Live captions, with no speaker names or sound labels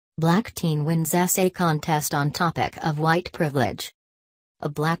Black teen wins essay contest on topic of white privilege. A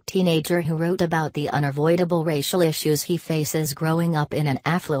black teenager who wrote about the unavoidable racial issues he faces growing up in an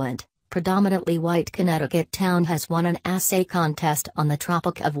affluent, predominantly white Connecticut town has won an essay contest on the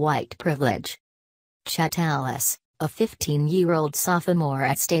topic of white privilege. Chet Ellis, a 15-year-old sophomore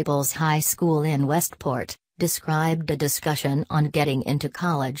at Staples High School in Westport, described a discussion on getting into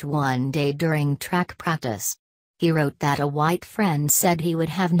college one day during track practice. He wrote that a white friend said he would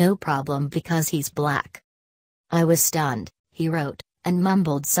have no problem because he's black. "I was stunned," he wrote, and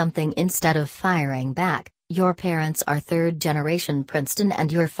mumbled something instead of firing back. "Your parents are third-generation Princeton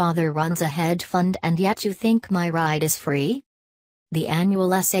and your father runs a hedge fund, and yet you think my ride is free?" The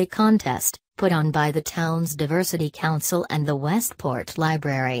annual essay contest, put on by the town's Diversity Council and the Westport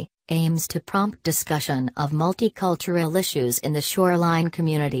Library, aims to prompt discussion of multicultural issues in the shoreline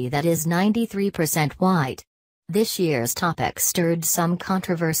community that is 93% white. This year's topic stirred some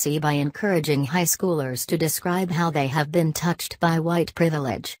controversy by encouraging high schoolers to describe how they have been touched by white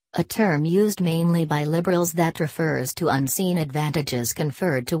privilege, a term used mainly by liberals that refers to unseen advantages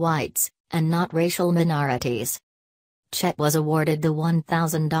conferred to whites, and not racial minorities. Chet was awarded the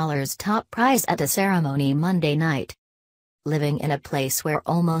 $1,000 top prize at a ceremony Monday night. Living in a place where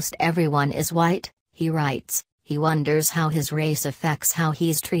almost everyone is white, he writes, he wonders how his race affects how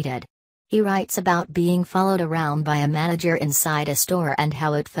he's treated. He writes about being followed around by a manager inside a store and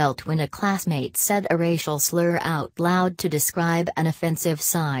how it felt when a classmate said a racial slur out loud to describe an offensive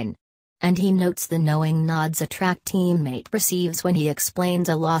sign. And he notes the knowing nods a track teammate receives when he explains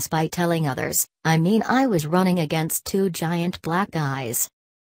a loss by telling others, I was running against two giant black guys."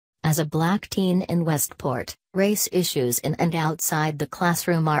 As a black teen in Westport, race issues in and outside the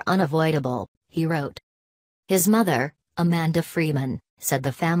classroom are unavoidable, he wrote. His mother, Amanda Freeman, said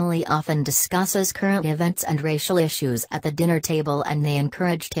the family often discusses current events and racial issues at the dinner table, and they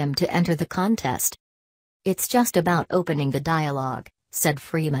encouraged him to enter the contest. "It's just about opening the dialogue," said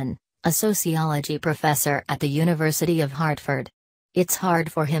Freeman, a sociology professor at the University of Hartford. "It's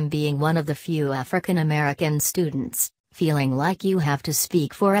hard for him being one of the few African American students, feeling like you have to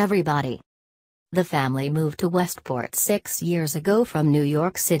speak for everybody." The family moved to Westport 6 years ago from New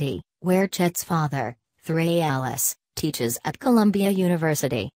York City, where Chet's father, Chet Ellis, teaches at Columbia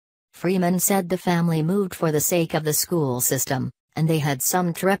University. Freeman said the family moved for the sake of the school system, and they had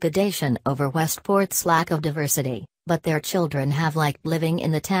some trepidation over Westport's lack of diversity, but their children have liked living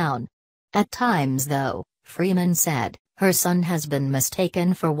in the town. At times though, Freeman said, her son has been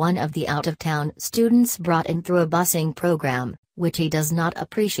mistaken for one of the out-of-town students brought in through a busing program, which he does not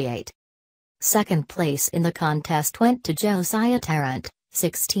appreciate. Second place in the contest went to Josiah Tarrant,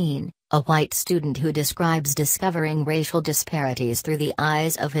 16, a white student who describes discovering racial disparities through the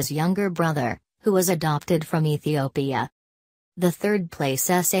eyes of his younger brother, who was adopted from Ethiopia. The third-place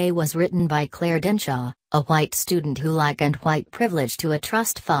essay was written by Claire Denshaw, a white student who likened white privilege to a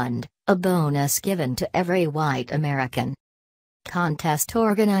trust fund, a bonus given to every white American. Contest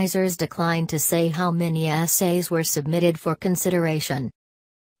organizers declined to say how many essays were submitted for consideration.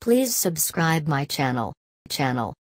 Please subscribe my channel.